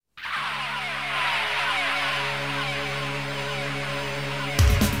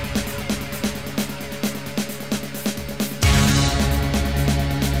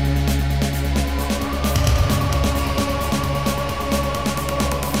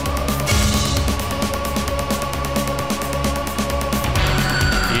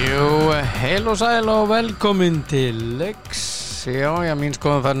Heil og sæl og velkomin til leiks. Já, mín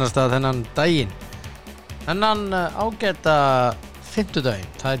skoðum færnast að þennan daginn. Þennan ágæta fimmtudaginn.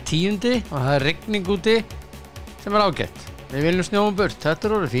 Það er 10. og það er rigning úti sem er ágætt. Við viljum snjóum burt, þetta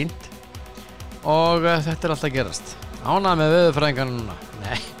er orðið fínt. Og þetta er alltaf gerast. Ánægð með veðurfræðingarna núna.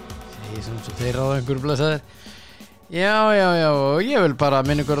 Nei, segir sem svo þeir á einhverju blessaðir. Já, og ég vil bara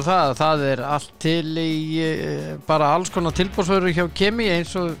minna ykkur á það er allt til í bara alls konar tilboðsvörur hjá Kemi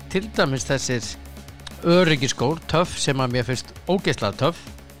eins og til dæmis þessir öryggiskór, töff sem að mér finnst ógeðslega töff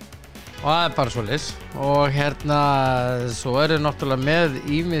og það er bara svoleiðis og svo náttúrulega með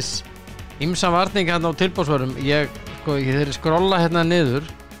ýmsa varning hérna á tilboðsvörum ég þeir skrolla hérna niður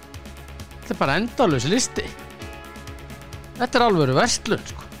þetta er bara endalaus listi þetta er alvöru verslun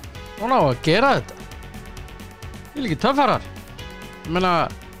hún á að gera þetta ég er ekki töffarar ég meina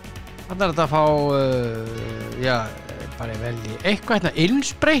þannig er þetta að fá bara velji eitthvað hérna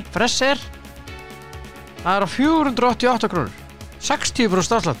ilmspray Fresh Air það er á 488 krónur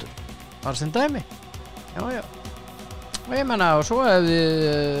 60% afsláttur bara sem dæmi já og ég meina og svo ef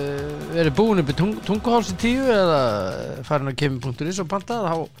þið verið búin upp í tunguhálsi 10 eða farin á kemi.is og pantað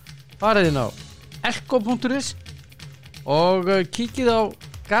þá farið inn á elko.is og kíkið á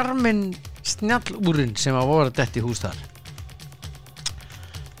Garmin snjallúrin sem að voru dett í hús þar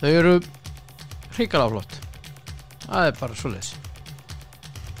þau eru hrikalega flott það er bara svoleiðis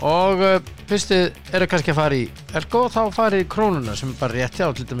og fyrst þið eru kannski að fara í Elko þá farið í Krónuna sem er bara rétt hjá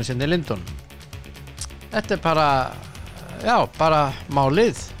til dæmis í Lindon þetta er bara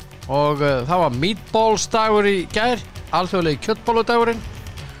málið og það var meatballs dagur í gær alþjóðlegi kjötbolludagurinn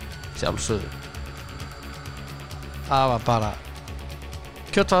sjálfsögðu það var bara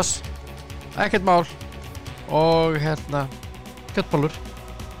kjötfass ekkert mál og kjötbollur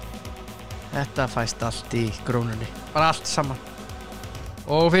þetta fæst allt í Krónunni bara allt saman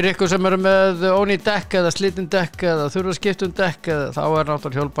og fyrir ykkur sem eru með ónýtt dekk eða slitin dekk eða þurfa að skipta dekk þá er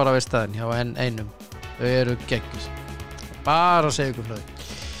náttúrulega hjól bara við staðinn hjá einum þau eru geggjuð bara að segja ykkur frá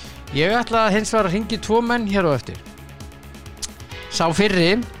ég ætla að hins vegar að hringi 2 menn hér á eftir sá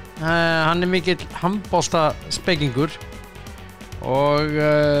fyrri hann er mikill handbolta spekingur og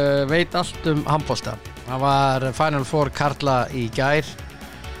veit allt handbolta það var Final Four karla í gær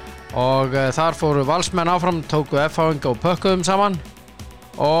og þar fóru valsmenn áfram tóku F-háinga og pökkuðum saman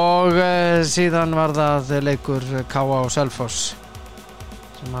og síðan var það leikur K.A. og Selfoss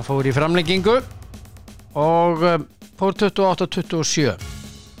sem að fór í framlengingu og fór 28-27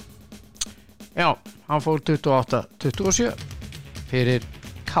 já, hann fór 28-27 fyrir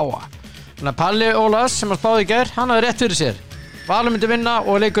K.A. þannig að Palli Ólas sem að spáði í gær hann hafði rétt fyrir sér Valur myndi vinna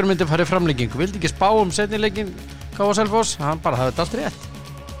og leikur myndi fara í framlengingu vildi ekki spá seinni leikinn K.A. Selfoss hann bara hafði þetta allt rétt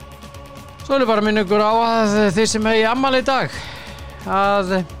svo er bara minna ykkur á að þið sem hegi afmæli í dag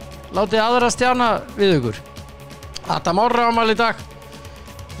að látið aðra stjána við ykkur Adam Orra afmæli í dag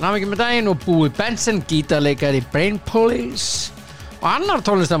hann ekki með daginn og Búi Benson gítarleikari Brain Police og annar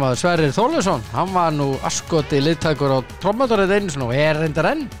tónlistarmaður Sverrir Þorleifsson hann var nú askoti liðtækur á trommatorið einu svona og er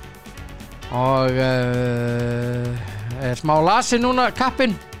reyndar enn og er smá lasi núna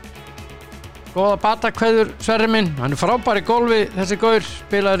kappinn góða batakveður Sverri minn hann er frábær í golfi þessi gaur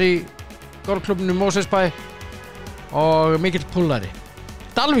spilar í golfklubnum Mósesbæ og mikill púlari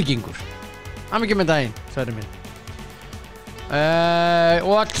Dalvíkingur hann ekki með daginn Sverri minn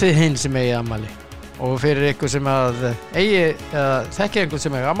og allir hinn sem eigi afmæli og fyrir ykkur sem að eigi eða þekki einhvern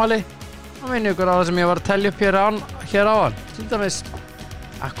sem eigi afmæli þá minni ykkur á það sem ég var að telja upp hér áðan til dæmis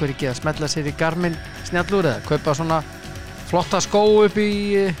akkur ekki að smetla sér í Garmin snjallúr eða kaupa svona flotta skó upp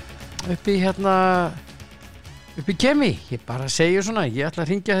í Kemi ég bara segja svona ég ætla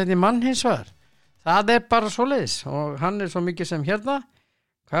að hringja þetta í mann hins vegar það er bara svoleiðis og hann er svo mikið sem hvað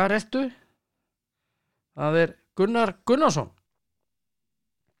er eftir það er Gunnar Gunnarsson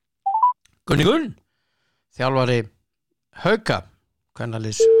Gunn þjálfari Hauka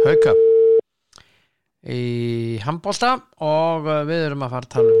kvennaliðs Hauka í handbolta og við erum að fara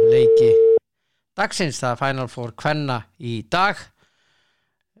að tala leiki dagsins það Final Four kvenna í dag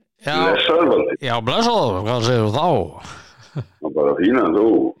já blessaður hvað segir þú þá? bara fína þú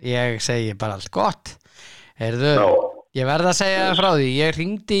ég segi bara allt gott ég verð að segja frá því ég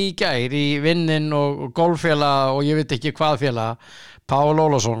hringdi í gær í vinnin og golffélag og ég veit ekki hvað félag Pál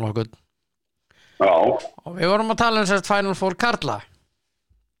Ólafsson og við vorum að tala þess Final Four karla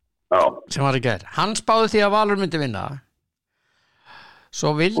sem var í gær hann spáði því að Valur myndi vinna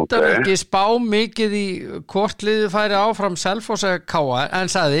svo vildi hann ekki spá mikið í hvort liðið færi áfram Selfoss eða K.A.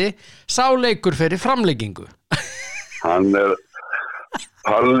 en sagði sá leikur fyrir framlengingu hann er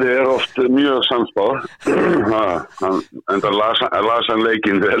Palli oft mjög samspár. Hann enda las hann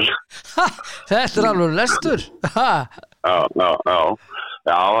leikinn vel. Þetta alveg lestur. Já,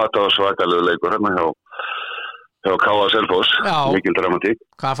 þetta var svakalegu leikur hérna hjá K.A. Selfoss, mikil dramatík.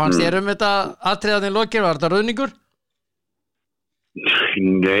 Hvað fannst þér þetta atriðan í lokin? Var þetta ruðningur?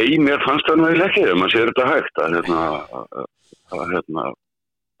 Nei, mér fannst það nú ekki, ef maður sér þetta hægt að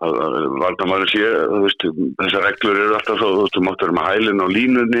varnarmaður sé, þessar reglur eru alltaf svo, þú máttu vera með hælinn á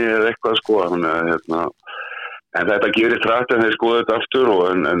línunni eða eitthvað, sko, en þetta gerir trætt en þeir skoða þetta aftur og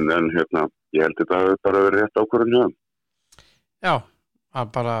en ég held þetta hafi bara verið rétt ákvörðun hjá þeim. Já, að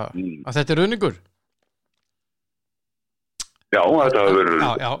þetta er ruðningur? Já, þetta hafi verið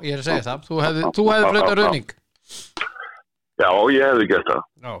ruðningur. Já, ég er að segja það, þú hefði flautað ruðning. Já, ég hefði gert það.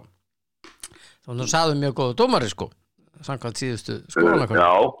 Já. Þú sagði mjög góða dómari, sko, samkvæmt síðustu skólanakonu. Já,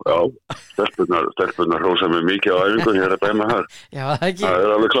 stelpurnar hrósa mig mikið á æfingu, ég er að dæma þar. Já, það ekki. Það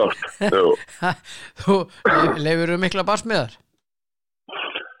er alveg klárt. Þú leifirðu mikla barsmiðar?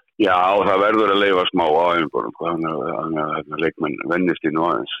 Já, það verður að leifa smá á æfingunum, þannig að leikmenn vennist í nú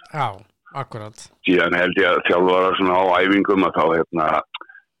aðeins. Já, akkurat. Síðan held ég að þjálfara svona á æfingum að þá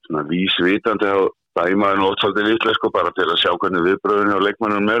svona vísvitandi að dæmaði nú oft svolítið vitlega, sko, bara til að sjá hvernig viðbröðunni á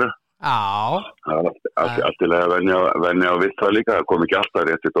leikmennunum eru. Já. Það er allt í lagi að venja á vitt það líka, það kom ekki alltaf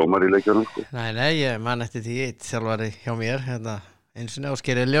rétti dómar í leikjunum, sko. Nei, ég man eftir því eitt þjálfari hjá mér, einsinni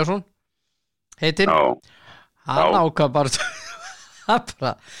Ásgeir Elíasson, heitinn. Já. Hann ákvað bara,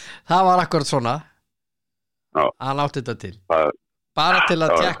 það var akkurat svona. Já. Hann átti þetta til. Bara til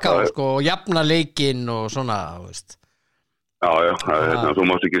að tekka á, sko, og jafna leikinn og svona, veist. Já, þú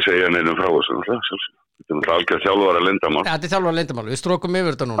mátt ekki segja neinum frá þessu, þetta er algjör þjálfara leyndarmál. Ja, þetta er þjálfara leyndarmál, við strókum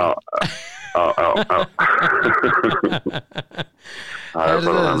yfir þetta núna.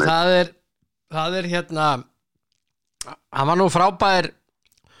 Það er hann var nú frábær,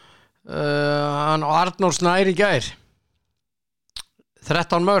 hann og Arnór Snær í gær,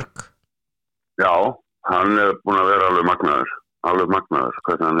 13 mörk. Já, hann er búin að vera alveg magnaður,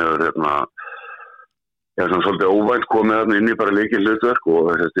 hvernig hann hefur ég er svona svolítið óvænt komið þarna inn í bara leikið hlutverk og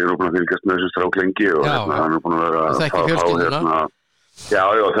ég er nú búin að fylgjast með þessu strák lengi og hann er búin að vera að þekki fjölskylduna. Já,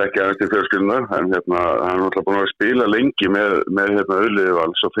 þekki aðeins til fjölskyldunar en hann er náttúrulega búin að spila lengi með Auðliði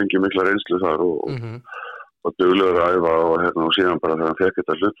Vals og fengið mikla reynslu þar og duglegur að æfa og síðan bara þegar hann fekk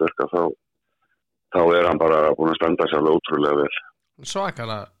þetta hlutverk þá er hann bara búin að standa sér alveg ótrúlega vel.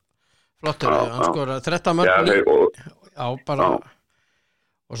 Svakalega flottur, hann skorar 13 mörk. Já, bara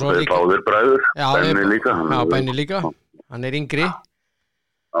og svo líka báðir bræður, Benni líka hann er yngri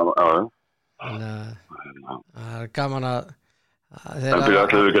það er gaman að en við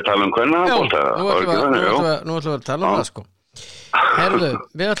ætlum ekki að tala um hvernig nú ætlum við að tala um það, sko. Herðu,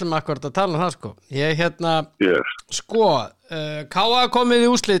 við ætlum akkurat að tala um það, sko. Ég sko, K.A. komið í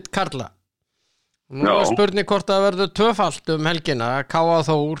úrslit karla. Nú er spurning hvort það verður tvöfalt helgina. K.A.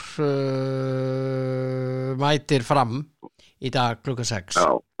 Þór mætir Fram í dag klukkan 6.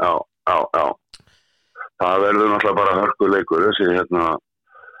 Já. Það verður náttúrulega bara hörkuleikur þessi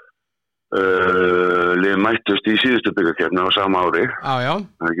lið mættust í síðustu bikarkeppni á sama ári. Já.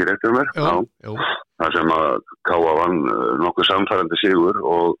 Það er ekki rétt um mér? Jú. Það sem að K.A. vann nokkuð samfærandi sigur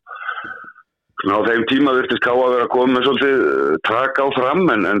og á þeim tíma virtist K.A. vera að koma með svolítið trak á Fram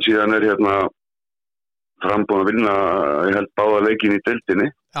en síðan er Fram búin að vinna ég held báða leikin í deildinni.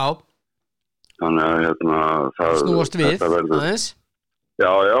 Já. Þannig að það snúast við aðeins. Já,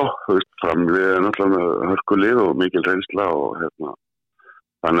 Framlið er náttúrulega með hörkulið og mikil reynsla og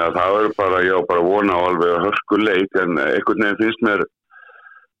þannig að það er bara vona á alveg hörkuleik en einhvern veginn finnst mér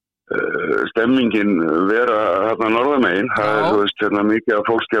stemmingin vera norðamegin. Það er mikið af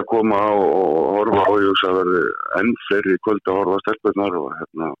fólki að koma og horfa á það verði enn fleiri kvöld að horfa stelpurnar og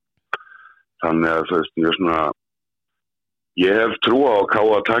þannig að ég hef trú á K.A.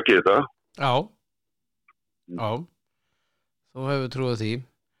 að taka þetta. Já, þú hefur trúið því.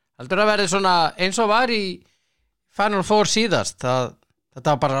 Heldur að verði svona eins og var í Final Four síðast, þetta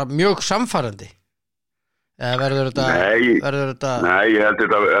var bara mjög samfærandi. Eða verður þetta... Nei, ég held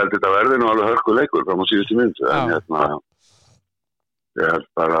þetta verði nú alveg hörkuleikur fram á síðustu mynd. En ég held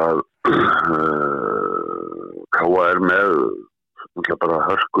bara að K.A. er með bara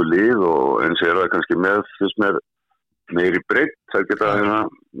hörkulið og eins er það kannski með fyrst mér meiri breytt, það geta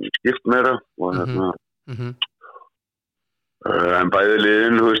skipt meira og en bæði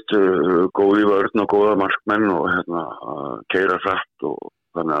liðin, góði vörn og góða markmenn og keyra hratt og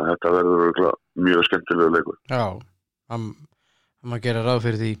þannig að þetta verður mjög skemmtilegu leikur. Já, maður gera ráð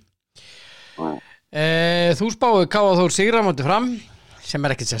fyrir því. Þú spáði K.A. Þór sigra á móti Fram sem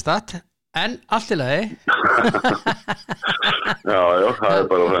er ekkert sérstakt en allt í lagi. Já, það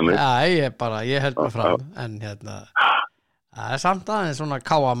bara þannig. Já, ég held mig fram, en það samt aðeins svona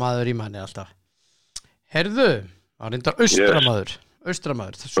káamaður í manni alltaf. Heyrðu, það reyndar austramaður.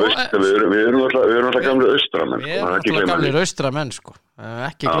 Við erum alltaf gamli austramenn. Við erum alltaf gamlir austramenn, sko.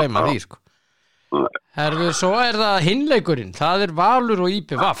 Ekki gleyma því, sko. Heyrðu, svo það hinleikurinn. Það Valur og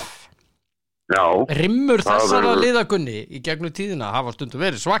IPVAF. Já. Rimmur þessara liðagunni í gegnum tíðina hafa stundum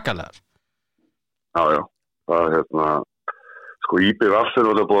verið svakalegar. Já. Það sko IPVAF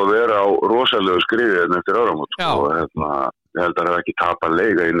er búið að vera á rosalegu skriði eftir áramót, sko, og ég held að það ekki tapað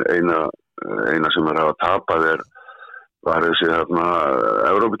leik. Eina sem hafa tapað var þessi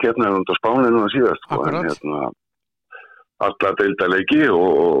Evrópukeppni á Spáni núna síðast, sko, en alla deildarleiki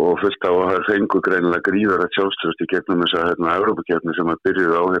og fullt á að það fengu greinilega gríðarlegt sjálfstraust í gegnum þessa Evrópukeppni sem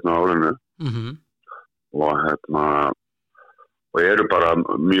byrjuði á árinu. Og eru bara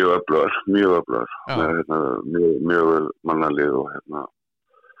mjög öflugar mjög mannalið og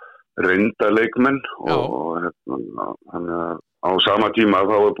reynda leikmenn og á sama tíma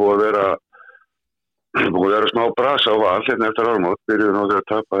þá búið að vera smá bras á Val eftir áramót, byrjuði nú að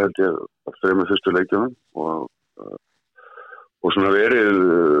tapa held ég 3 fyrstu leikjunum og svona verið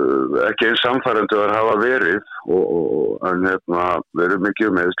ekki eins samfærandi að hafa verið en verið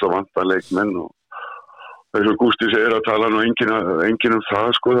mikið meiðsl og vanta leikmenn og þess að Gústi segir að tala nú enginn það,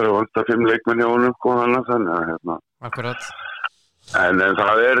 sko, það vantar 5 leikmenn hjá honum, sko, þannig að Akkurat. En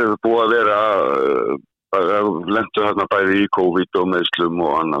það búið að vera lentu þarna bæði í COVID og meðslum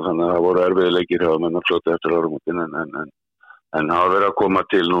og annað, þannig að það voru erfiði leikir hjá menn að fljóta eftir áramótin en það verið að koma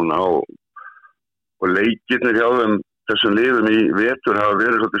til núna og leikirnir hjá þeim þessum liðum í vetur hafa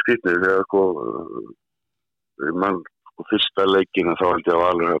verið svolítið skrýtnir þegar mann fyrsta leikina þá held ég að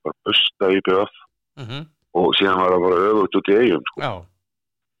Valur hafa bara busta IPVAF og síðan var það bara öfugt út í Eyjum, sko. Já.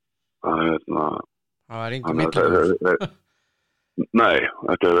 Það var engin mikil. Nei,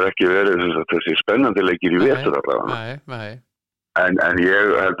 þetta hefur ekki verið þessi spennandi leikir í vetur allavega. Nei. En ég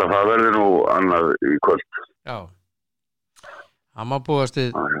held að það verði nú annað í kvöld. Já. Það má búast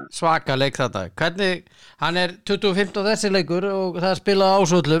við svaka leik þetta. Hvernig, hann 25. þessi leikur og það spilað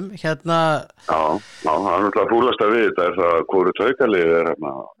ásvöllum, Já, það náttúrulega fúlast að við þetta það hvoru taukalið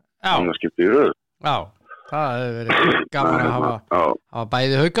annað skipti í röð. Já, það hefur verið gaman að hafa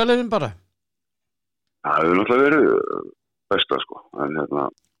bæði haukaliðin bara. Það hefur náttúrulega verið besta, sko, en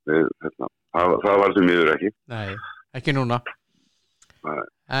það var því miður ekki. Nei, ekki núna. Nei.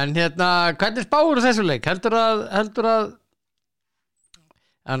 En hvernig spáir þessu leik? Heldur að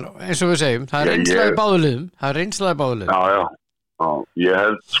en eins og við segjum, það reynslaði báðuliðum. Já, ég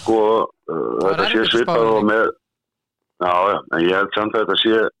held, sko, þetta sé svipað og með en ég held samt að þetta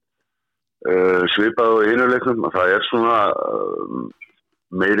sé svipað og hinuleiknum að það svona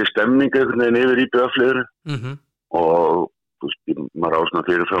meiri stemning einhvern veginn yfir IPVAF-liðinu og maður ásna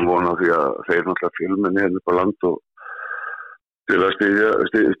fyrirfram vona því að þeir náttúrulega fjölmenni hérna upp á land og til að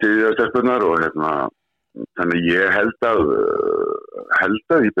styðja stelpunar og þannig ég held að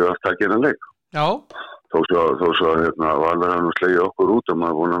IPVAF takk hérna leik. Já. Þó svo Valur hann slegið okkur út og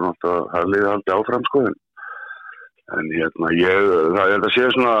maður vona náttúrulega að það liði aldrei áfram, sko, en það er að sé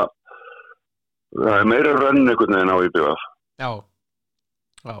svona það meira rönn einhvern veginn á IPVAF. Já,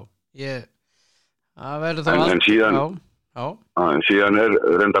 það verður þá en síðan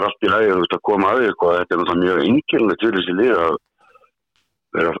reyndar allt í lagi að koma að því, þetta náttúrulega mjög einkennilegt fyrir þessi lið að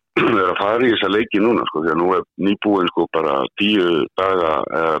vera að fara í þessa leiki núna, sko, því að nú nýbúin, sko, bara 10 daga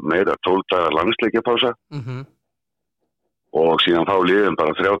eða meira 12 daga landsleikjapása og síðan þá liðum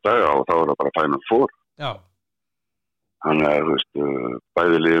bara 3 daga og þá það bara Final Four. Já. Þannig að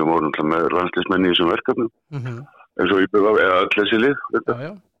bæði liðum voru með landsliðsmenni í þessum verkefnum eins og IPVAF eða öll þessi lið.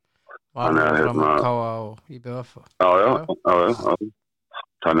 Já. Þannig að K.A. og IPVAF. Já.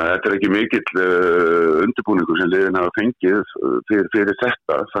 Þannig að þetta ekki mikill undirbúningur sem liðin hafa fengið fyrir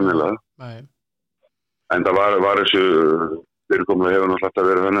þetta, sannilega. Nei. En það var þessu fyrirkomlega hefur náttúrulega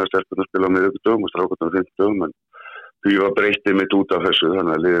verið þannig að stelpurnar spila á miðvikudögum og strákarnar á fimmtudögum, en því var breyttið mitt út af þessu,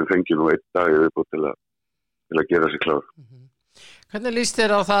 þannig að liðin fengi nú 1 dag í viðbót til að gera sig klár. Hvernig líst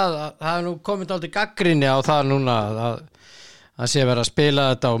þér á það? Það er nú komið aldrei gagnrýni á það núna að sé verið að spila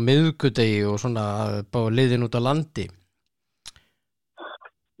þetta á miðvikudegi og svona á liðin út á landi.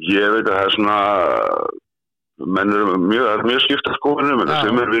 Ég veit að það svona menn eru mjög skipta skoðunum,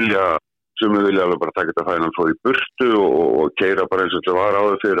 sem vilja alveg bara taka þetta Final Four í burtu og keyra bara eins og þetta var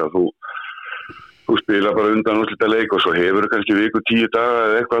áður fyrir að þú spila bara undan úrslita leik og svo hefur kannski viku 10 daga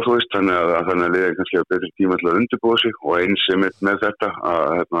eða eitthvað, þú veist, þannig að liðið kannski hafa betri tíma til að undirbúa sig og eins með þetta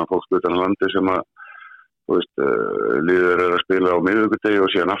að fólk utan á landi sem að, þú veist, liðir að spila á miðvikudegi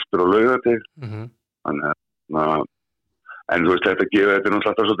og síðan aftur á laugardegi. Þannig að En þú veist, þetta er náttúrulega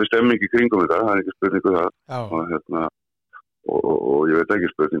alltaf svolítið stemming í kringum þetta, það er ekki spurningu það. Og ég veit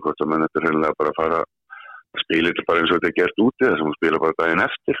ekki spurning hvort að menn þetta hreinlega bara fara að spila þetta bara eins og þetta gert úti, þess að hún spila bara daginn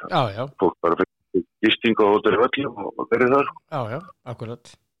eftir. Fólk bara fyrir gisting og hóttur í völlum og verið þar. Já, akkurat.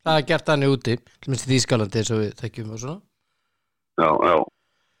 Það er gert þannig úti, til minnst í Þýskalandi eins og við þekkjum og svona. Já.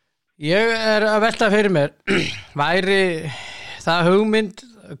 Ég er að velta fyrir mér, væri það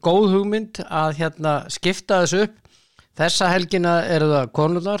góð hugmynd að skipta þessu upp. Þessa helgina eru það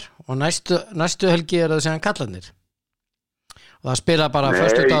konurnar og næstu helgi eru það síðan kallarnir. Og það spila bara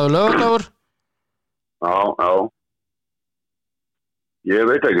föstudagur, laugardagur. Já. Ég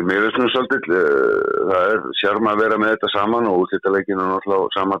veit ekki, mér veist nú svolítið, það er sjarma að vera með þetta saman og úrslitaleikinu náttúrulega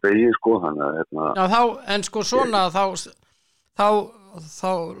á sama degi, sko, þannig að Já, en sko svona, þá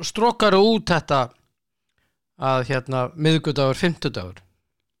strókar þú út þetta að miðvikudagur, fimmtudagur.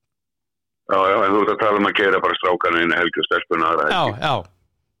 Já, en þú ert að tala að keyra bara strákana inn í helgi og stelpuna aðra helgi. Já.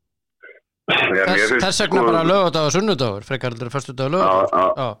 Þess vegna bara laugardagur og sunnudagur, frekar heldur föstudagur,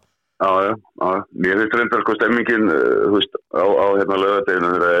 laugardagur. Já. Mér finnst reyndar sko stemmingin, þú veist, á laugardeginu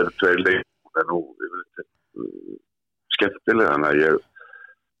þegar það er 2 leik, það er nú skemmtilega, þannig að ég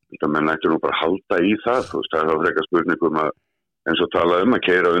held að menn ættu nú bara halda í það, þú veist, það er þá frekar spurningum að eins og tala að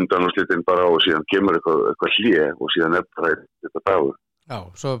keyra undan og slitinn bara og síðan kemur eitthvað hlé og síðan bara þetta dagur. Já,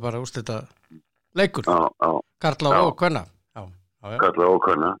 svo er bara úrslita leikur. Karla og kvenna. Karla og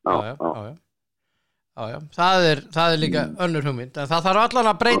kvenna, Já. Það er líka önnur hugmynd, en það þarf allan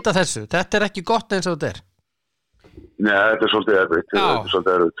að breyta þessu. Þetta er ekki gott eins og þetta er. Nei, þetta er svolítið erfitt. Þetta er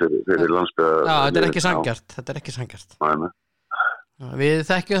svolítið erfitt fyrir landsbyggðar. Já, þetta er ekki sanngjarnt. Nei. Við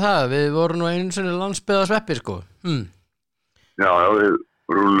þekkjum það, við vorum nú einu sinni landsbyggðarsveppir, sko. Já, við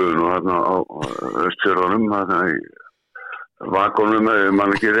rúluðum nú hérna á Östfjörðunum, hérna í vakonum, ef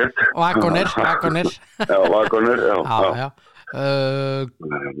mann ekki rétt. Vakonir. Já, vakonir, já.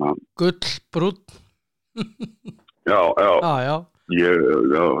 Gullbrúnn. Já. Ég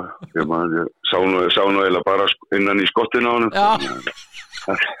sá nú eiginlega bara innan í skottinu á honum. Já.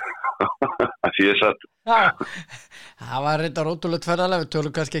 Því ég satt. Já. Það var reyndar ótrúlega ferðalega, við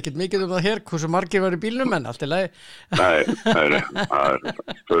tölum kannski ekkert mikið um það hér, hversu margir var í bílnum, en allt í lagi. Nei.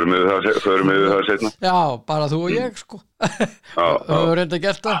 Förum við það seinna. Já, bara þú og ég, sko. Þú hefur reyndar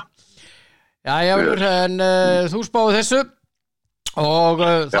gert það. Já, en þú spáði þessu og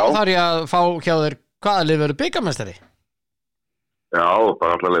þá þarf ég að fá hjá þér hvaða lið verður bikarmeistari? Já,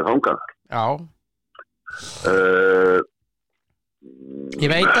 bara allar leið þangað. Já. Ég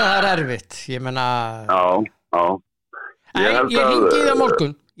veit að það er erfitt, ég meina... Já. Ég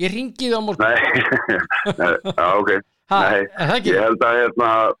ringi þig á morgun. Nei, ok. Nei, það ekki? Ég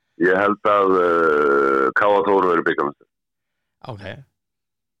held að K.A. Þór verður bikarmeistari. Ok.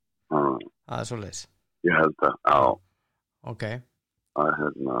 Það er svoleiðis. Ég held að, já. Ok.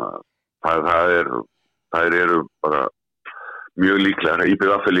 Það eru bara mjög líklegar,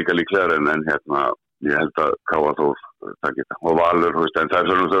 IBF er líka líklegar en ég held að K.A. Þór það geta, og Valur, en það er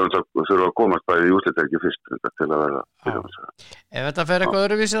þurfa að komast bæði í úrslitakeppni fyrst til að verða bikarmeistari. Ef þetta fer eitthvað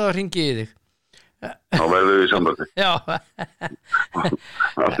öðruvísi þá hringi ég þig. Þá verðum við í sambandi. Já.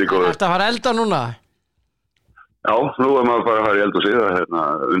 Allt í góðu. Ertu að fara að elda núna? Já, nú maður bara að fara í eld og síða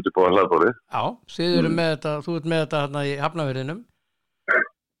undirbúa hlaðborðið. Já, síður með þetta, þú ert með þetta hérna í Hafnarfirðinum.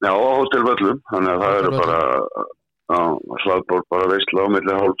 Já, á Hótel Völlum, þannig að það eru bara hlaðborð bara veisla á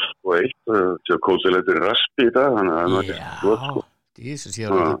milli 12:30 til að kótilegtir raspi í dag, þannig að það er ekki gott, sko. Dísus,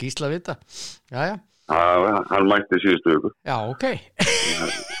 ég var að Gísla vita. Já. Hann mætti síðustu viku. Já, ok.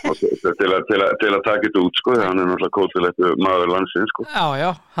 til að taka þetta út, sko, hann er náttúrulega kótilegtur maður landsins, sko. Já,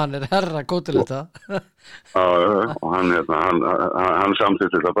 hann er herra kótilegta. Já, og hann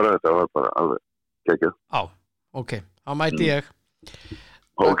samþýtti þetta bara, þetta var bara alveg geggjað. Já, ok, þá mætti ég.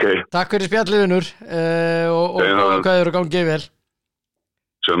 Ok. Takk fyrir spjalliðunur og hvað eru gangið vel.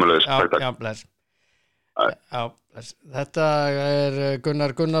 Sömulegis, takk. Já, bless. Já, þetta er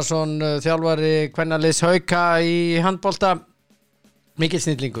Gunnar Gunnarsson, þjálfari kvennaliðs Hauka í handbolta. Mikill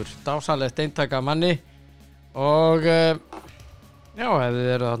snillingur, dásalegt eintaka manni og já, ef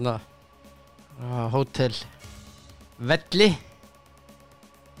þið eru þarna Hótel Velli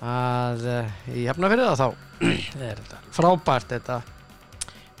í Hafnarfirði þá er þetta frábært, þetta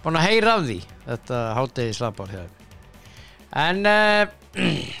búin að heyra af því, þetta hádegi slagbár hér. En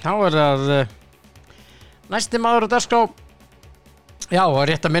þá er það næsti maður á dagskrá. Já, og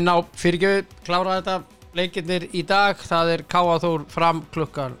rétt að minna á fyrirgjöf, klára þetta leikirnir í dag. Það er K.A. Þór Fram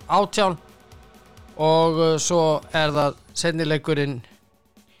klukkan 18 og svo er það seinni leikurinn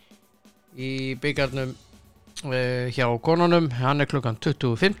í bikarnum hjá konunum, hann er klukkan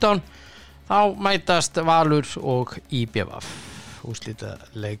 20:15. þá mætast Valur og IBVF.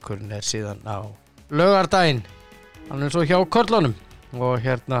 Úrslitaleikurinn síðan á laugardaginn. Hann svo hjá körlunum og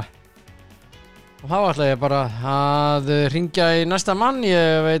og þá ætla ég bara að hringja í næsta mann.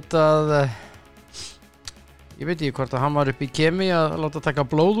 Ég veit ekki hvort að hann var upp í kemi að láta taka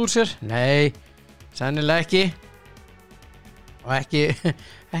blóð úr sér. Nei, sennilega ekki. Og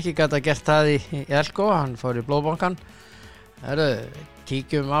ekki gat að gert það í Elko. Hann fór í blóðbankan.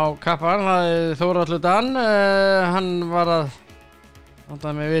 Kíkjum á kappan. Þórhallur Dan, hann var að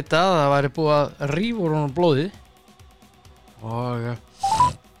láta mig vita að það væri búið að rífa úr honum blóðið. Og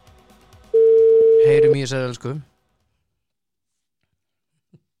heyrum í þessari elsku.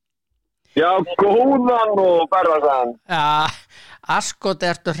 Já, góðan og berðarsan. Ja, askot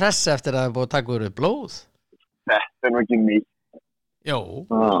ertu hress eftir að það er búið að taka úr blóð. Þetta nú ekki nýtt. Jó,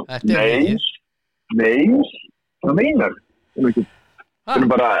 þetta nýtt. Nei, það meinar. Það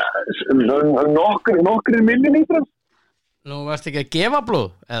bara nokkrir millilítrar. Nú varst ekki að gefa blóð,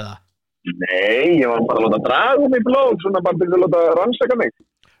 eða? Nei, ég var bara að láta draga mig blóð, svona bara til að láta rannsaka mig.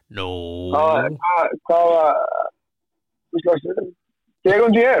 Nú. Hvaða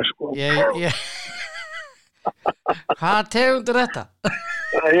tegund ég sko. Hvaða tegund þetta?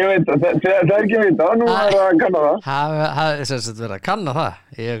 Ég veit það ekki að vita, nú er að kanna það. Það er sem sagt verið að kanna það,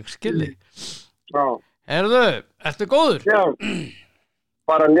 ég skilji. Já. Ertu góður? Já,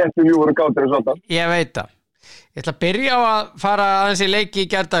 bara léttur ljúfur og gátur og svona. Ég veit það. Ég ætla að byrja á að fara aðeins í leiki í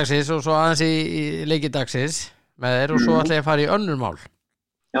gærdagsins og svo aðeins í leiki dagsins með þér og svo ætla ég að fara í önnur mál.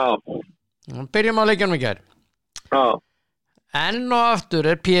 Já. Byrjum á leikjunum í gær. Já. Enn og aftur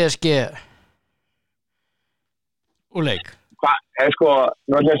er PSG úr leik. Hvað, sko,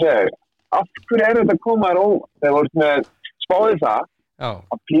 nú ætla ég að segja, af hverju er þetta að koma þér þegar þú ert með spáðið það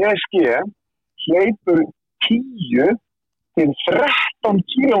að PSG hleypur 10 til 13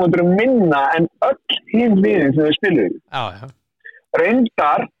 kílómetrum minna en öll hinn liðin sem þau spiluðu. Já.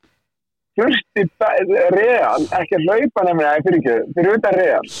 Reyndar þurfti Real ekki að hlaupa nefnilega fyrir utan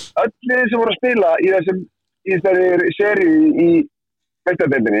Real. Öll liðin sem voru að spila í þessari seríu í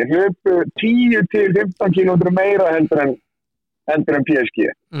meistaradeildinni hlaupu 10 til 15 kílómetrum meira heldur en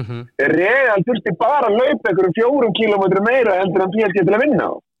PSG. Real þurfti bara að hlaupa einhverjum 4 kílómetrum meira heldur en PSG til að vinna.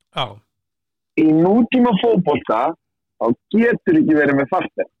 Já. Í nútíma fótbolta þá getur ekki verið með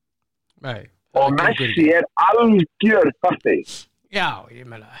farþeg. Nei. Og Messi er algjör farþeg. Já, ég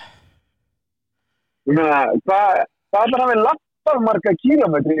meina. Hvað ætlar hann með lappar marga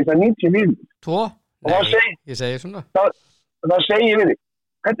kílómetri í það 90 mínútur? 2? Nei, ég segi svona. Það segir við þig.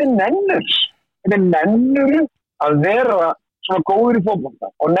 Þetta er nennur að vera svona góður í fótbolta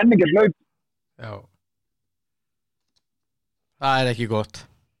og nenni ekki að hlaupa. Já. Það er ekki gott.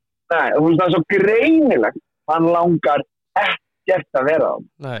 Nei, þú veist það er svo greinilegt. Hann langar ekkert að vera á.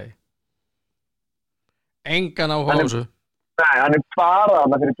 Nei. Engan áhuga á þessu. Nei, hann er bara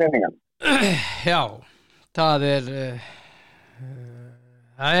þarna fyrir peningan. Já, það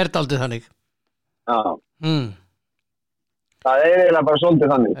er daldið þannig. Já. Það er eiginlega bara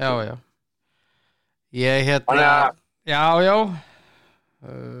svolítið þannig. Já. Ég Já.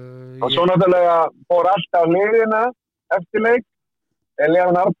 Og svo náttúrulega fór alltaf liðina eftir leik.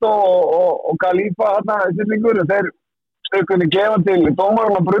 Leonardo og Khalifa þarna stillingur, þeir stökkunni gefa til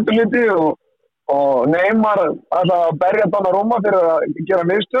dómarinn á brutuliti og Neymar alltaf að berja Donnarumma fyrir að gera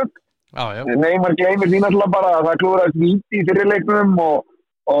mistök. Já. Neymar gleymir því náttúrulega bara að það klúðrast víti í fyrirleiknum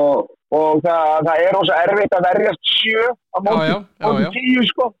og það er ósa erfitt að verjast 7 á móti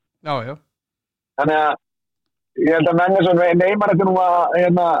 10 sko. Já. Þannig að ég held að menni svo Neymar þetta nú að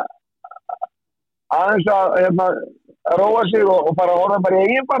aðeins að róa sig og fara að horfa bara í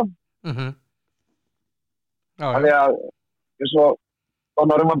eigin barn. Þannig að eins og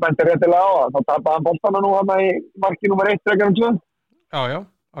Donnarumma benti réttilega á þá tapaði hann boltana nú hann í marki nummer 1 frekar 2. Já,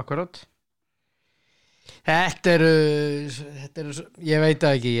 akkurat. Þetta eru ég veit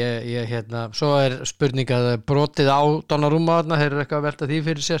það ekki, ég svo er spurning að brotið á Donnarumma þarna, þeir eru eitthvað að velta því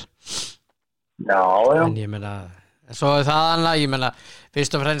fyrir sér. Já. En ég meina, svo er það annað, ég meina,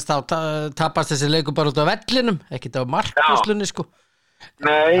 fyrst og fremst þá tapast þessi leikur bara út á vellinum, ekkert á markvörslunni sko.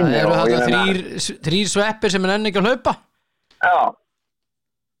 Nei. Það eru þarna þrír sveppir sem enn ekki að hlaupa. Já.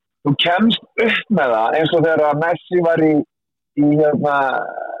 Þú kemst upp með það eins og þegar Messi var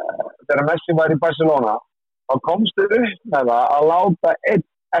þegar Messi var í Barcelona, þá komstu upp með það að láta einn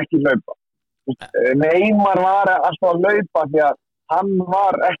ekki hlaupa. Neymar var alltaf að hlaupa því að hann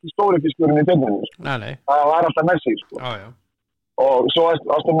var ekki stóri fiskurinn í döndinni. Nei. Það var alltaf Messi sko. Já. Og svo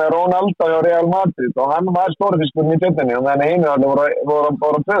varstu með Ronaldo hjá Real Madrid og hann var stóri fiskurinn í döndinni og þannig einu voru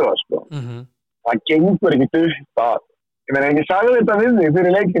að pröfa sko. Það gengur ekki upp að ég meina, ég sagði þetta við þig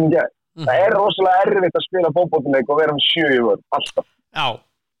fyrir leikinn í gær. Það rosalega erfitt að spila fótboltaleik og vera 7 í vörn, alltaf. Já.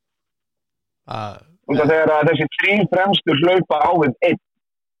 Þegar þessi 3 fremstu hlaupa á við 1,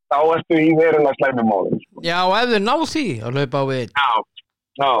 þá ertu í verulega slæmum málum. Sko. Já, ef þið ná því að hlaupa á við 1.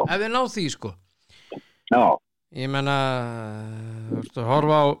 Já. Ef þið ná því, sko. Já. Ég meina, þú ert að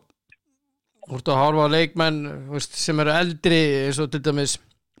horfa á leikmenn sem eru eldri, eins og til dæmis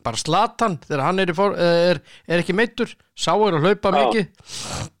bara Zlatan, þegar hann er ekki meiddur, sá að hlaupa mikið.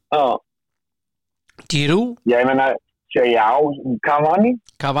 Já. Giroud. Ég meina,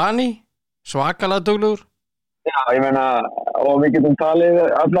 Cavani, svakalega duglegur. Já, ég meina, og við getum talið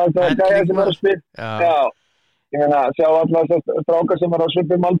allar það gæjar sem að spila. Já. Ég meina, sjá allar það strákar sem að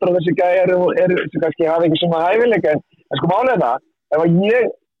svipum aldrei þessi gæjar sem kannski hafa ekki svona hæfileika. En sko málið það, ef ég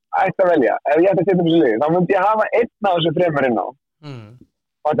ætti að velja, ef ég ætti að setja þessu lið, þá myndi ég hafa einn af þessu fremur inn á.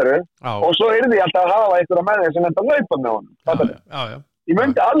 Fattarðu? Og svo yrði ég alltaf að hafa einhverja með þeir sem enda að laupa með honum. Fattarðu? Já. Ég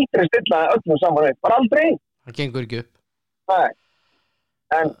myndi aldrei stilla öllum saman eitt, bara aldrei. Það gengur ekki upp. Nei.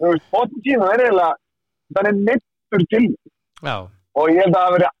 En þú veist, Pochettino eiginlega, það neittur til. Já. Og ég held að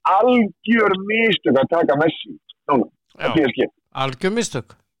það veri algjör mistök að taka Messi núna. Já. Algjör mistök.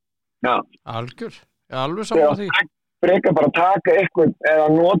 Já. Algjör. Alveg saman því. Frekar bara taka eitthvað eða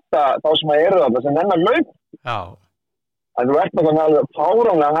nota þá sem að eru þetta sem hennar laup. Já. Að þú ert náttúrulega alveg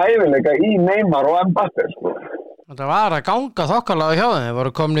fáránlega hæfileika í Neymar og Mbappé, sko. Það var að ganga þokkalega hjá þeim. Þeir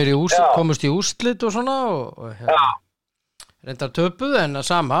voru komust í úrslit og svona og reyndar töpuð en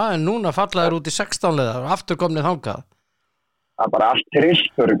núna falla þeir út í 16 liðar og aftur komnið þangað. Það er bara allt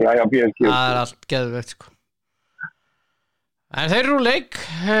trilltur hjá PSG. Það er allt geðveikt, sko. En þeir eru leik,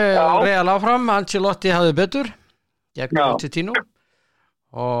 Real áfram, Ancelotti hafði betur, gegn Pochettino.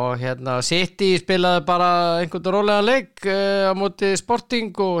 Og City spilaði bara einhvern rólegan leik á móti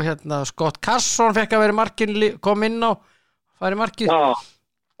Sporting og Scott Carson fekk að vera markin, kom inn á færi markið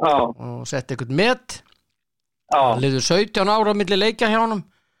og setti einhvern met. Hann liður 17 ára á milli leikja hjá honum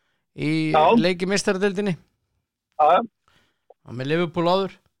í leiki meistaradeildinni. Hann með Liverpool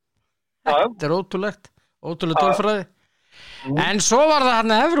áður. Þetta er ótrúlega tölfræði. En svo var það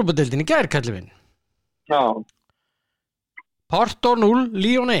hann að Evrópudeildinni í gær, kallið minn. Já. Porto 0,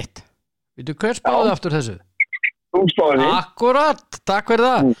 Lyon 1. Veitu hver spáði aftur þessu? Þú spáði. Akkurat, takk fyrir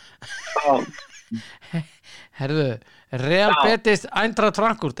það. Herðu, Real Betis Eintracht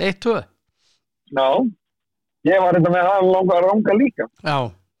Frankfurt 1-2. Já. Ég var þetta með hann langar að ranga líka.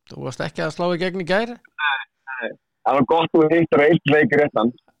 Já, þú varst ekki að slá í gegn í gær? Nei. Það var gott og hittur og 1 leik réttan.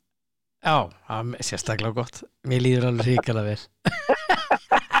 Já, það er sérstaklega gott. Mér líður alveg hrikalega vel.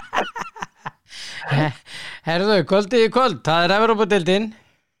 Herðu, kvöldið í kvöld, það er Evrópudeildin.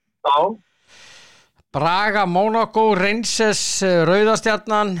 Já. Braga, Monaco, Rangers,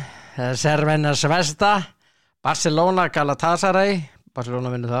 Rauðastjarnan, Cervena Svesta, Barcelona, Galatasaray, Barcelona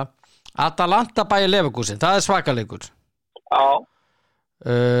vinnur það, Atalanta, Bayer Leverkusen, það er svakaleikur. Já.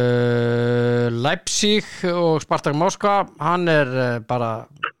 Leipzig og Spartak Moskva, hann er bara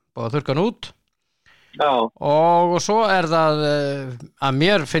búið að þurrka hann út. Já. Og svo er það að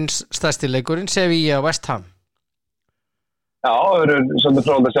mér finnst stærsti leikurinn Sevilla West Ham. Já, það eru svolítið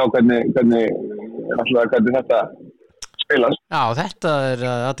fróð að sjá hvernig þetta spilast. Já, þetta er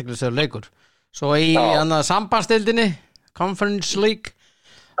athyglisverður leikur. Svo í sambandsdeildinni Conference League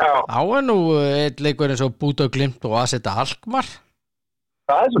þá er nú einn leikur eins og Búta Glimt og AZ Alkmaar.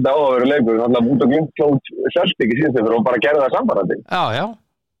 Það er svolítið áhugaverður leikur, náttúrulega Búta Glimt klót sjálfstík í síðan og bara gerði það sambandandi. Já.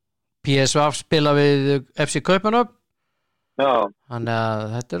 PSV spila við FC Kaupmannahöfn. Já. Þannig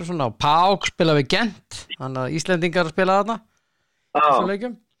að þetta er svona PAOK spila við Gent. Þannig að Íslendingar spila þarna. Þessu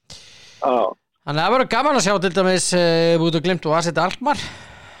leikum. Já. Þannig að það verður gaman að sjá til dæmis Búta Glimt og AZ Alkmaar.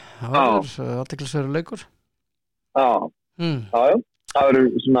 Það verður athyglisverður leikur. Já. Já. Það verður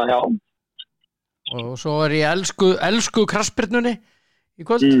svona, já. Og svo er ég elsku krassbyrnunni í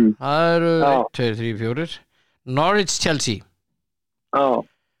kvöld. Það eru 1, 2, 3, 4. Norwich Chelsea. Já.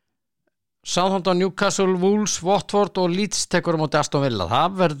 Southampton, Newcastle, Wolves, Watford og Leeds tekur á móti Aston Villa.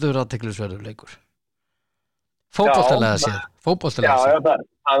 Það verður athyglisverður leikur. Fótboltalega séð. Já,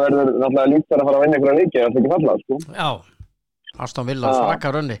 það verður náttúrulega Leeds að fara að vinna einhverja leiki, það er ekki fallað, sko. Já, Aston Villa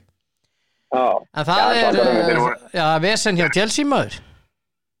svaka rönni. Já. En það vesen hjá Chelsea maður.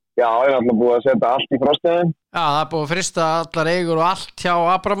 Já, ég er náttúrulega búið að setja allt í frostæðin. Já, það er búið að frista allar eigur og allt hjá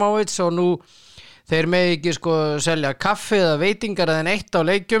Abramovich og nú þeir með ekki selja kaffi eða veitingar eða neitt á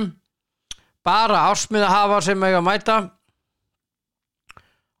leikjum. Bara ársmiðahafar sem eiga að mæta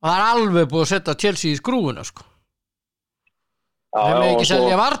og það er alveg búið að setja Chelsea í skrúfuna, sko. Þeir með ekki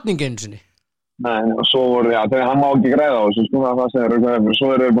selja varningin sinni. Nei, og svo voru, þegar hann má ekki græða á þessu, sko, það sem svo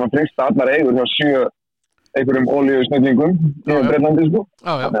eru búin að frista allar eigur hjá einhverjum olíusnillingum í Bretlandi, sko.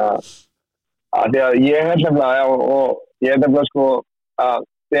 Já. Því að ég held nefnilega, og ég held nefnilega, sko, að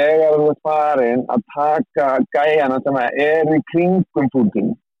þegar þú ert farin að taka gæjana sem er í kringum Putin,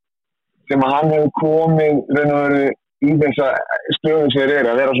 sem að hann hefur komið raun og veru í þessa stöðu sem þeir eru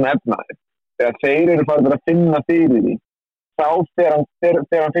að vera svona efnaðir. Þegar þeir eru farin að finna fyrir því, þá fer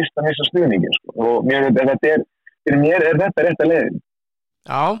hann fyrst að missa stuðningin, sko. Og mér veit að fyrir mér er þetta rétta leiðin.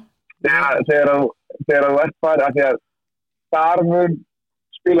 Já. Þegar þú ert farið, af því að þar mun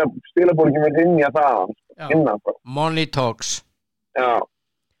spilaborgin með inn í að það, innan. Money talks. Já.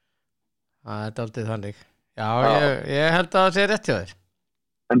 Það er aldrei þannig. Já. Ég held að það sé rétt hjá þér.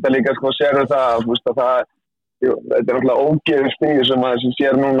 En það líka, sko, sér það, þú veist að það, þetta er náttúrulega ógeður stíð sem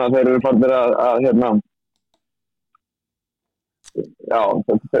sér núna þegar þeir eru farnir að hérna, já,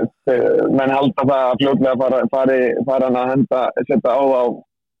 menn halda það að fljótlega fara hann að setja á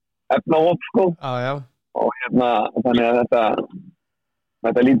efnavopn, sko. Já. Og hérna, þannig að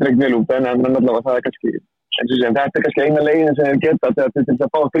þetta lítur ekki vel út, en náttúrulega það er kannski, eins og sem þetta er kannski eina leiðin sem þeir geta til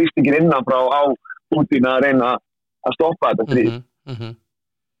að fá þrýstingin innan frá á Putin að reyna að stoppa þetta stríð.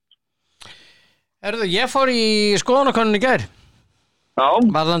 Herðu, ég fór í skoðanakönnun í gær. Já.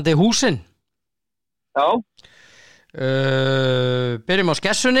 Varðandi húsin. Já. Byrjum á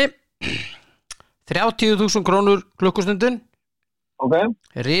Skessunni. 30.000 krónur klukkustundin. Ok.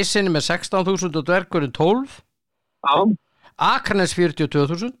 Risin með 16.000 og dvergurinn 12. Já. Akranes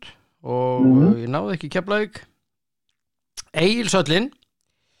 42.000 og ég náði ekki Keflavík. Egilshöllin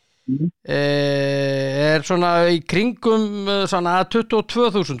er svona í kringum svona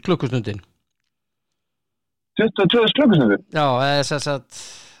 22.000 klukkustundin. 22 klukkustundir? Já, þess að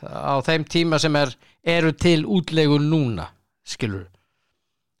á þeim tíma sem eru til útlegu núna, skilur.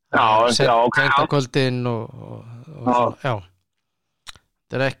 Já, ok. Kvöldin og já.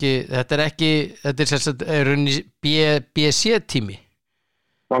 Þetta er sem sagt BC tími.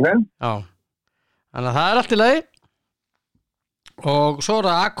 Ok. Já. Þannig að það er allt í lagi. Og svo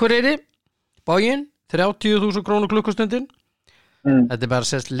er það Akureyri, Boginn, 30.000 krónur klukkustundin. Þetta er bara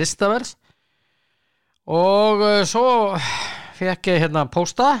sérst listaverð. Og svo fekk ég hérna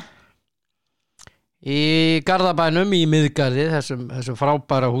pósta í Garðabænum í Miðgarði, þessum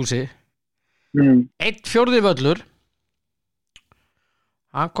frábæra húsi. 1/4 völlur.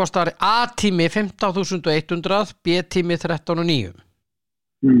 Hann kostar A-tími 15.100, B-tími 13.900.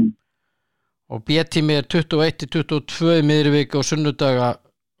 Og B-tími er 21-22 í miðri viku og sunnudaga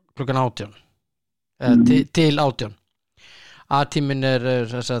klukkan 18. Til 18. A-tímin er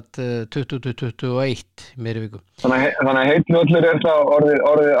 20-21 í miðri viku. Þannig að heill völlur er það orðið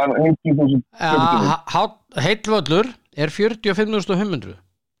 90.000. Heill völlur er 45.500.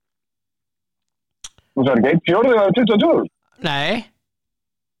 Þú sagði ekki 1/4 var 22? Nei.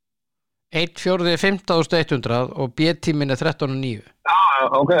 1/4 er 15.100 og B-tímin er 13.900.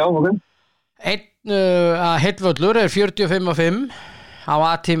 Ok. Heill völlur er 45.5 á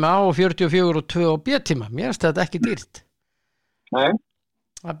A-tíma og 44.2 á B-tíma. Mér finnst þetta ekki dýrt. Nei.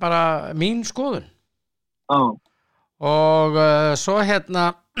 Það er bara mín skoðun. Og svo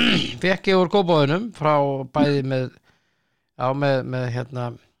hérna fekk ég úr Kópavoginum frá bæði með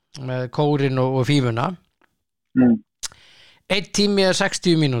kórin og fífuna. Einn tími er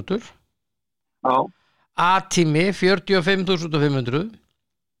 60 mínútur. A-tími 45.500.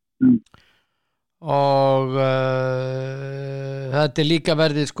 Og þetta er líka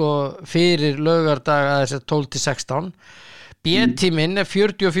verðið sko fyrir laugardag að þess að 12-16. B-tíminn er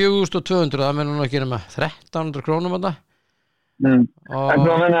 44.200, það menn nú ekki nema 1.300 krónum á það. En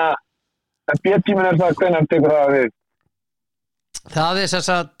þú meina að B-tíminn er það, hvenær tekur það við? Það er sem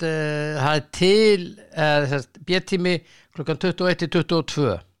sagt, það er til B-tími klukkan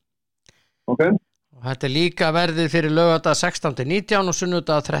 21-22. Ok. Og þetta er líka verðið fyrir laugardag 16-19 og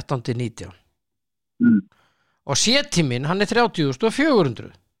sunnudag 13-19. Og C-tíminn, hann er 30.400.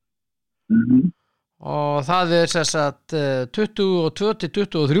 Og það er sem sagt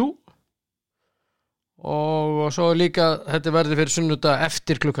 22-23 og svo líka þetta verður fyrir sunnudag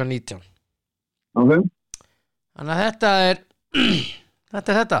eftir klukkan 19. Ok. Þannig að þetta er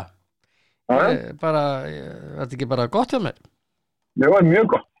þetta. Þetta er ekki bara gott hjá mér. Það var mjög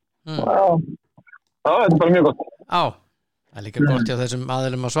gott. Þetta er bara mjög gott. Já, það er líka gott hjá þessum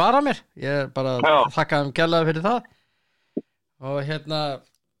aðilum að svara mér. Ég bara þakka þeim kærlega fyrir það. Og hérna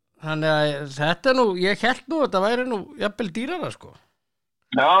þannig að þetta ég hélt nú þetta væri nú jafnvel dýrara sko.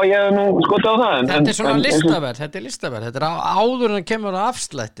 Já, ég hef nú skotið á það. Þetta er svona listaverð, þetta er áður en kemur á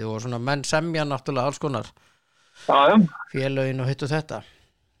afslætti og svona menn semja náttúrulega alls konar félögin og hitt og þetta.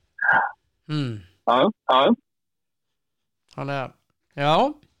 Þannig að, já,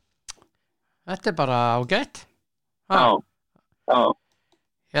 Þetta bara ágætt. Já.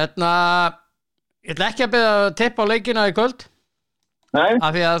 Hérna, ég ætla ekki að byrja að tippa á leikina í kvöld. Nei?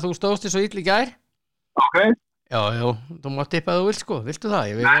 Af því að þú stóðst í svo illa í gær. Ok. Já, þú mátt tippa að þú vilt sko. Viltu það?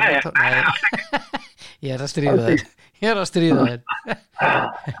 Nei. Ég er að stríða þér.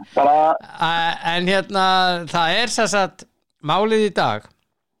 En hérna, það er sem sagt málið í dag.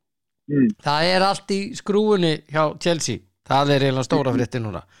 Það er allt í skrúfunni hjá Chelsea. Það er eiginlega stóra fréttin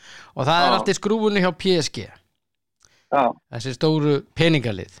núna. Og það er allt í skrúfunni hjá PSG. Já. Þessi stóru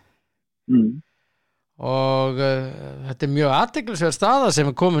peningalið. Og þetta er mjög athyglisverð staða sem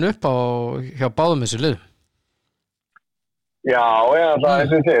er komin upp hjá báðum þessu liðum. Já, það er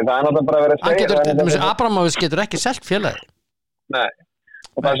sem ég segi, það er náttúrulega bara að vera að segja. Abramovich getur ekki selt félagið. Nei,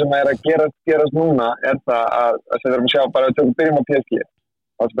 og það sem er að gerast núna er það að við erum að sjá bara að byrjum á PSG.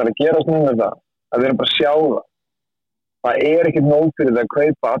 Það sem er að gerast núna er það að við erum bara að sjá það. Það er ekkert nóg fyrir það að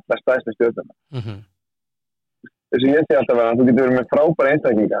kaupa alla stærstu stjórnuna. Þess að ég sé alltaf að þú getur verið með frábæra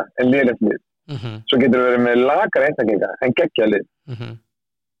einstaklinga en lélegt lið. Svo getur verið með lakara einstaklinga en geggjað lið.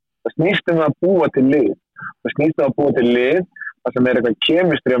 Það snýst að búa til lið. Það snýst að búa til lið það sem er eitthvað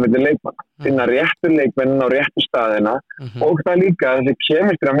kemistri á milli leikmanna. Finna réttu leikmennina á réttu staðina og það líka þessi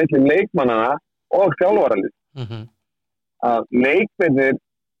kemistri á milli leikmannana og þjálfaralið. Að leikmennir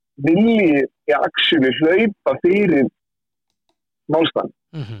vilji í actually hlaupa fyrir málstann.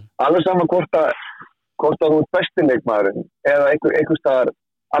 Alveg sama hvort að þú ert besti leikmaðurinn eða einhver staðar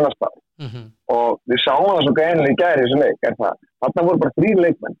annar staðar. Og við sáum það svo greinilega í gær í þessu leik er það. Þarna voru bara 3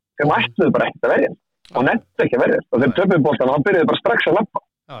 leikmenn sem ætluðu bara ekkert að verja og nefndi ekki að verja og þeir töpuðu boltann og hann byrjuði bara strax að lappa.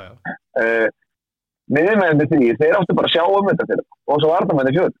 Miðjumennirnir 3, þeir áttu bara að sjá þetta fyrir og svo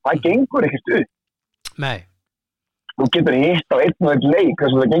varnarmennirnir 4. Það gengur ekkert upp. Nei. Þú getur hitt á einn og einn leik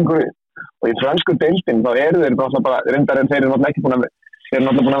þess að það gengur upp. Og í fransku deildin þá eru þeir bara reyndar en þeir eru náttúrulega ekki búin að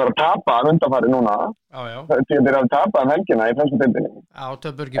vera að tapa að undanfari núna. Þeir eru að tapa helgina í fransku deildinni.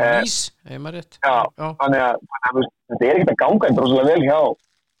 Töpur ekki vís, ef maður rétt. Þannig að þetta er ekkert að ganga einn rosalega vel hjá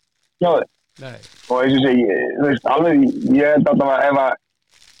þeir. Nei. Og eins og segi, þú veist, alveg ég held alltaf ef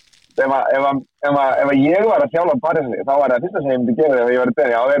ég var að þjálfa Parísinni, þá var það fyrsta sem ég myndi gera ef ég var að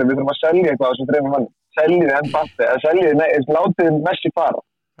byrja. Já, við þurfum að selja eitthvað á þessum 3 mannum. Seljið Mbappé, látið Messi fara.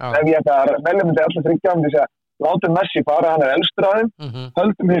 Ef ég ætta að velja myndi alltaf 3 myndi segja, látið Messi fara, hann er elstur á þeim,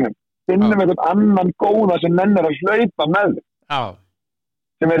 höldum hinum. Finnum einhvern annan góða sem nennir að hlaupa með þeim.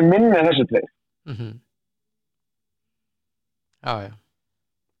 Sem er minni en þessi 2. Já.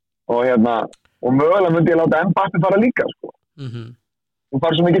 Og og mögulega myndi ég láta Mbappé fara líka, sko. Hún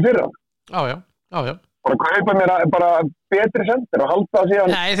fara svo mikið fyrir hann. Já. Bara kaupa mér bara betri sendir og halda síðan.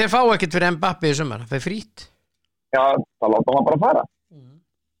 Nei, þeir fá ekkert fyrir Mbappé í sumar, það er frýtt. Já, það láta hann bara fara.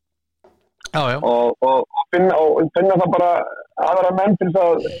 Já. Og finna það bara aðra menn til að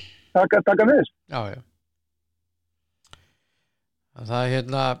taka við. Já. Það er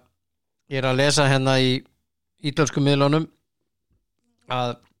ég er að lesa í ítölsku miðlunum að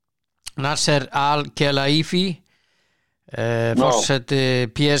Nasser Al-Khelaifi forseti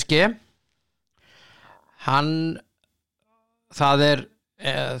PSG það er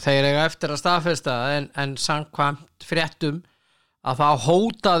þeir eiga eftir að staðfesta en samkvæmt fréttum að þá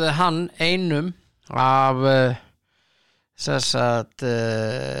hótaði hann einum af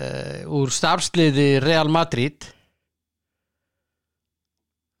úr starfsliði Real Madrid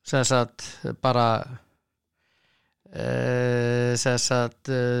bara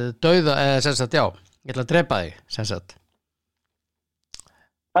dauða já, ég ætla að drepa þig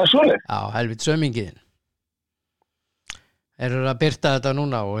Það er svolítið? Já, helvít sömingiðin eru að byrta þetta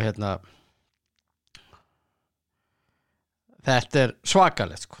núna og þetta er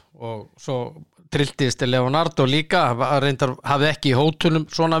svakalegt sko. Og svo trilltist Leonardo líka reyndar hafði ekki hótunum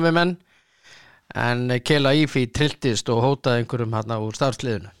svona með menn en Khelaifi trilltist og hótaði einhverjum úr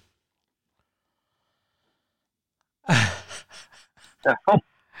starfsliðinu.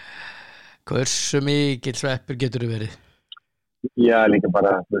 Hversu mikill sveppur getur þú verið? Já, líka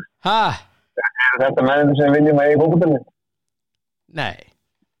bara Þetta menn sem viljum að eiga fótboltann? Nei,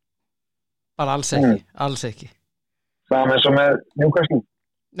 bara alls ekki. Það er svo með Newcastle.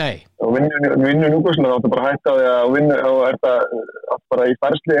 Nei. Og vinnu Newcastle þá áttu bara að hætta á því að vinna og er það bara í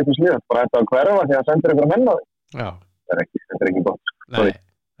færsli eitthvað slíð, bara hætta að hverfa því að sendur ykkur að menna því. Já. Þetta er ekki gott. Nei,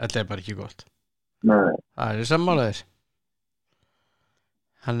 þetta er bara ekki gott. Nei. Það er sammálaðir.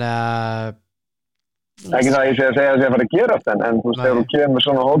 Þannig að ekki það ég sé að segja að það sé að fara að gerast en þú veist, þegar þú kemur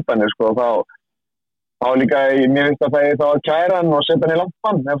svona hópanir sko, þá líka mér finnst að það er þá að kæra hann og setja hann í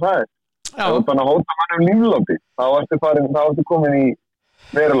lampan ef það er. Ef þú þannig að hóta hann lífláti þá ertu komin í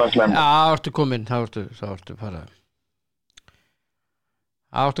verulega slæmál. Já, þá ertu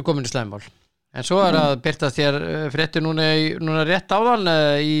komin í slæmál. En svo að byrtast þér fréttir núna rétt áðan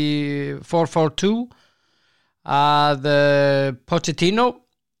í 442 að Pochettino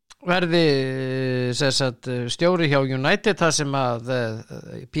verði stjóri hjá United þar sem að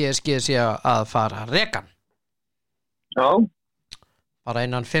PSG sé að fara rekan. Já. Bara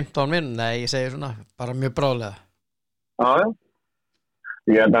innan 15 minn, nei, ég segi svona, bara mjög bráðlega. Já.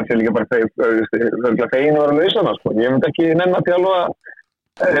 Ég held að það líka bara fegin að vera lausana, sko. Ég myndi ekki nenn að þjálfa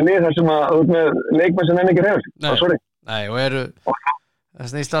lið þar sem að út með leikmenn sem nenn ekki reyður. Sorry. Nei, og það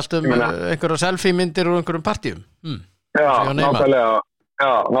snýst allt einhverja selfie-myndir úr einhverjum partíum. Já, nákvæmlega.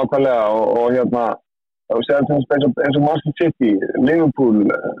 Já, nákvæmlega og hérna og séðan eins og Manchester City, Liverpool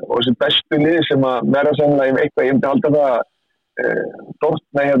og þessi bestu lið sem að vera sennilega í eitthvað, ég myndi halda það dort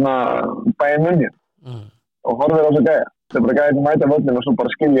með hérna Bayern München og horfir á þessu gæja. Það bara gæja til mæta völlin og svo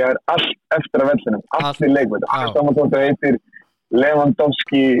bara skilja þér allt eftir að vellinum, allt í leikveit. Allt samantóttu heitir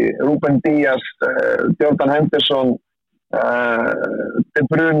Lewandowski, Ruben Díaz, Jordan Henderson, De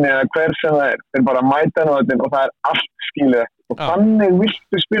Bruyne eða hver sem það þeir bara mæta henni á völlin og það allt skilja eftir. Og þannig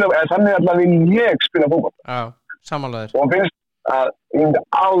viltu spila, eða þannig allavega vil ég spila fótbolta. Já, samanlega. Og finnst að ég myndi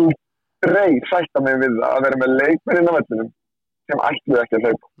aldrei sætta mig við að vera með leikmenn inn á vellinum sem ætluðu ekki að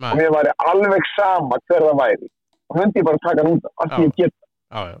hlaupa. Og mér væri alveg sama hver það væri. Og myndi ég bara taka hann út af því ég geta.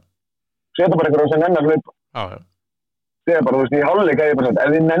 Já. Seta bara einhverjum sem nennar að hlaupa. Já. Þegar bara, þú veist, í hálfleik að ég bara ef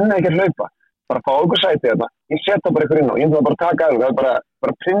þið nennar ekki að hlaupa, bara fá okkur sæti þarna. Ég seta bara einhver inn á, ég myndi bara taka að það er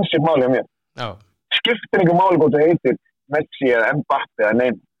bara prinsipmáli á mér. Já. Skiptir einhver máli hvort þú heitir Messi eða Mbappe eða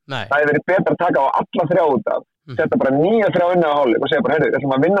neina. Það hefur verið betra að taka á alla þrjá út af, setja bara 9 þrjá inn á hálfleik og segja bara, heyrðu,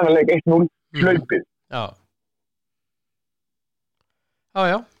 þessum að vinna hann að leik 1-0, hlaupið. Já.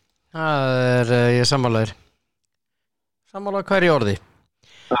 Það ég sammálaður. Sammálaður hverju orði.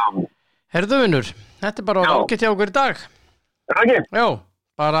 Já. Heyrðu vinnur, þetta bara ágætt hjá okkur í dag. Ekki? Já,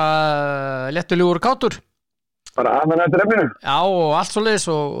 bara lettulegur kátur. Bara aðmenn eftir efninu. Já, og allt svo leiðis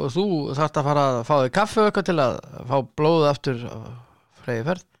og þú þarft að fara að fá þig kaffi eitthvað til að fá blóðið aftur freyði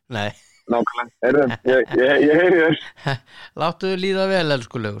ferð? Nei. Nákvæmlega, ég heyri þér. Láttu þið líða vel,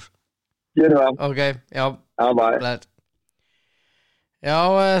 elskulegur. Gerum það. Ok, já. Já, bye. Já,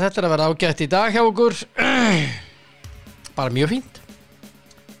 þetta að vera ágætt í dag hjá okkur. Bara mjög fínt.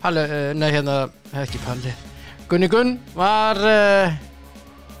 Palli, ekki Palli. Gunni Gunn var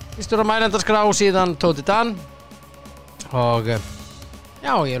fyrstur á mælendaskrá síðan Tóti Dan. Og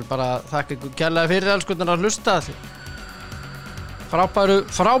já, ég vil bara þakka ykkur kærlega fyrir elskurnar að hlusta.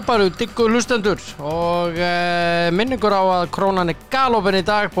 Frábæru diggu hlustendur og minningur á að krónan galopin í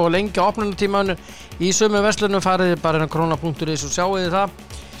dag på lengi opnunartímanu í sömu verslunum farið bara inn á krona.is og sjáið þið það.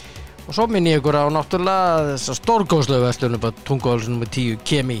 Og svo minni ykkur á náttúrulega þessa stórgóðslegu verslunum på Tungahálsnum með 10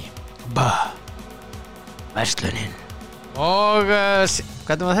 Kemi. Verslunin. Og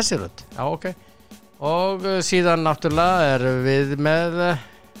hvernig var þessi rödd? Já, ok. Og síðan náttúrulega erum við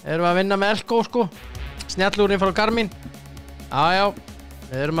að vinna með Elko, sko. Snjallúrin frá Garmin. Já,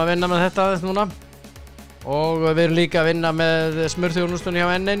 við erum að vinna með þetta aðeins núna. Og við erum líka að vinna með smurþjónustunni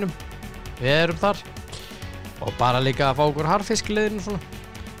hjá N1. Við erum þar. Og bara líka að fá okkur harfiskliðin og svona.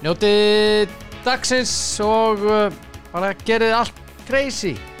 Njótið dagsins og bara gerið allt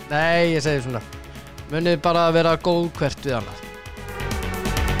crazy. Nei, ég segi svona. Munið bara að vera góð hvert við annað.